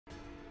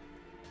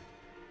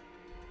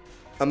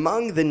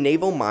Among the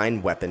naval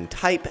mine weapon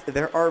type,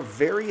 there are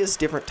various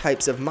different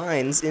types of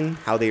mines in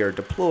how they are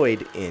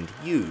deployed and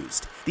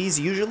used. These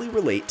usually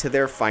relate to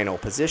their final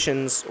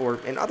positions, or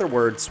in other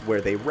words,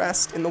 where they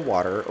rest in the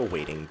water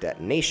awaiting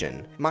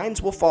detonation.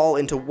 Mines will fall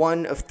into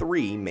one of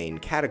three main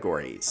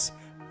categories: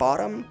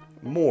 bottom,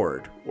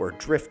 moored, or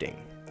drifting.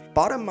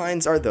 Bottom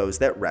mines are those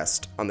that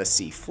rest on the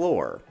sea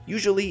floor,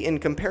 usually in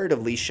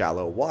comparatively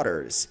shallow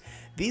waters.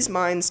 These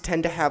mines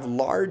tend to have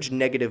large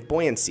negative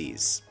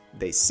buoyancies.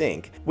 They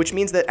sink, which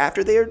means that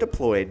after they are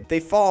deployed, they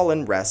fall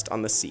and rest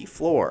on the sea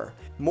floor.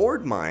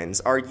 Moored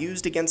mines are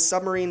used against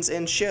submarines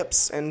and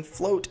ships and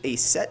float a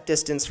set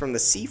distance from the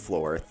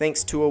seafloor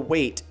thanks to a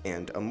weight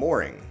and a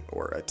mooring,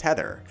 or a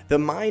tether. The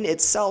mine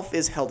itself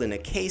is held in a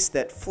case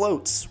that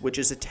floats, which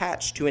is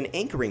attached to an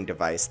anchoring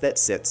device that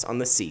sits on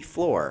the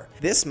seafloor.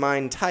 This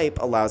mine type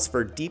allows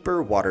for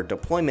deeper water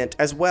deployment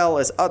as well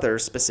as other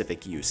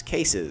specific use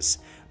cases.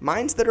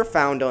 Mines that are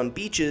found on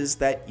beaches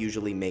that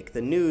usually make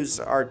the news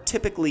are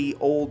typically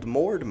old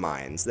moored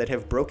mines that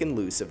have broken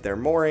loose of their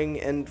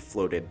mooring and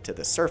floated to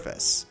the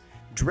surface.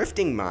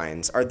 Drifting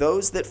mines are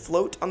those that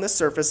float on the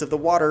surface of the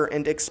water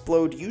and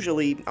explode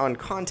usually on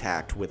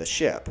contact with a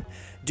ship.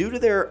 Due to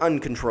their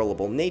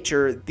uncontrollable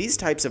nature, these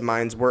types of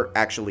mines were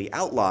actually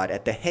outlawed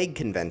at the Hague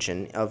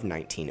Convention of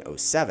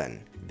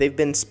 1907. They've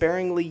been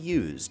sparingly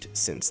used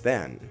since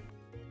then.